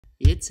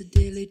It's a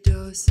daily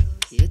dose.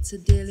 It's a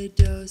daily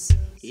dose.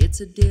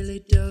 It's a daily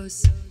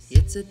dose.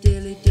 It's a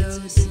daily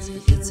dose.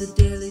 It's a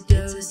daily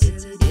dose.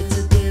 It's a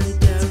daily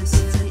dose.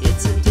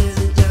 It's a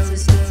daily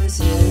dose. It's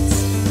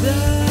the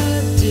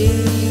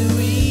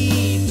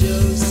daily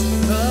dose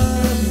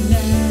of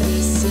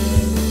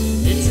medicine.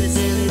 It's a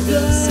daily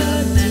dose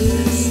of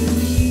medicine.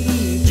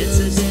 It's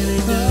a daily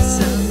dose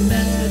of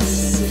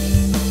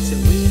medicine. So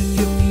if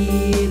you're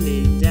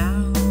feeling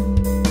down,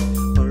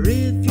 or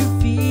if you're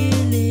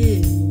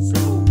feeling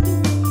blue,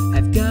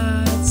 I've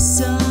got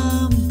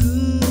some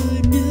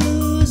good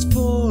news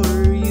for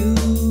you.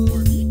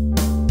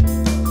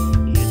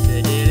 It's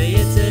a daily,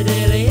 it's a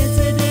daily, it's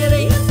a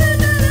daily, it's a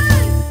daily.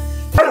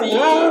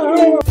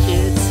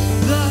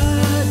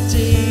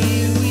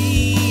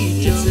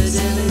 It's the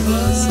daily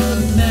dose of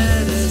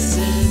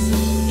medicine.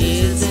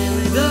 It's the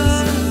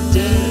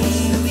daily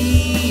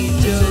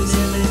dose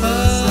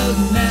of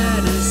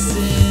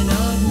medicine.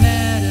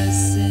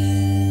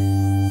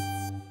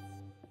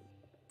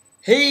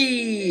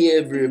 Hey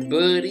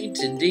everybody,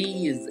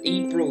 today is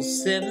April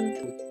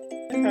 7th.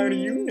 How do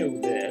you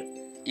know that?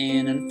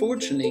 And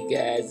unfortunately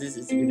guys, this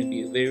is going to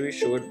be a very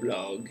short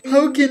vlog.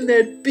 How can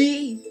that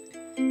be?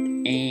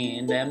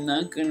 And I'm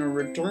not going to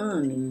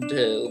return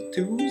until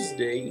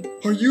Tuesday.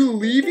 Are you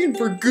leaving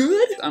for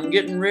good? I'm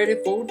getting ready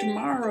for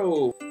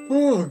tomorrow.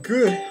 Oh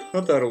good,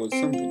 I thought it was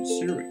something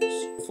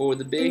serious. For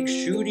the big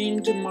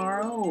shooting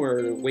tomorrow,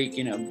 we're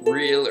waking up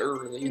real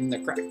early in the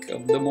crack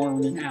of the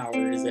morning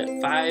hours at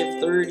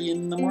 5:30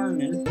 in the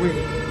morning.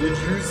 Wait, did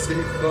you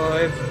say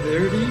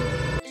 5:30?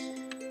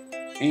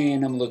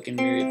 And I'm looking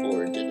very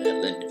forward to that,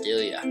 let me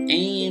tell ya.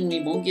 And we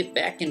won't get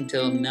back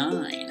until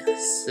 9,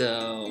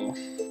 so...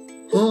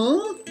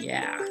 Huh?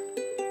 Yeah.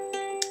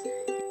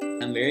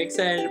 I'm very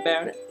excited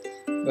about it,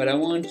 but I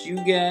want you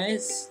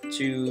guys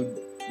to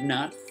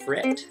not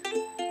fret.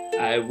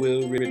 I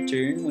will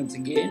return once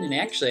again, and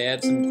actually I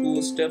have some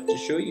cool stuff to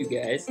show you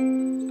guys.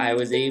 I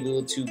was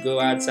able to go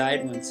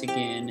outside once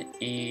again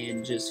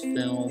and just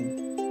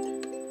film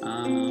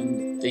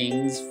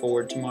things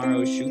for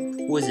tomorrow's shoot.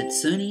 Was it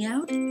sunny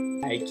out?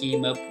 I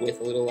came up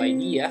with a little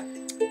idea.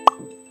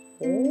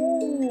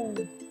 Oh.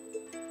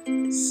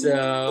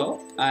 So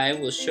I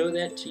will show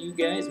that to you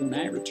guys when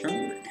I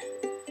return.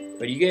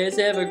 But you guys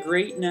have a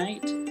great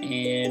night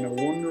and a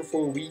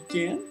wonderful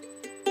weekend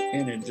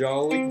and a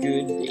jolly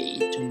good day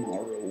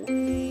tomorrow.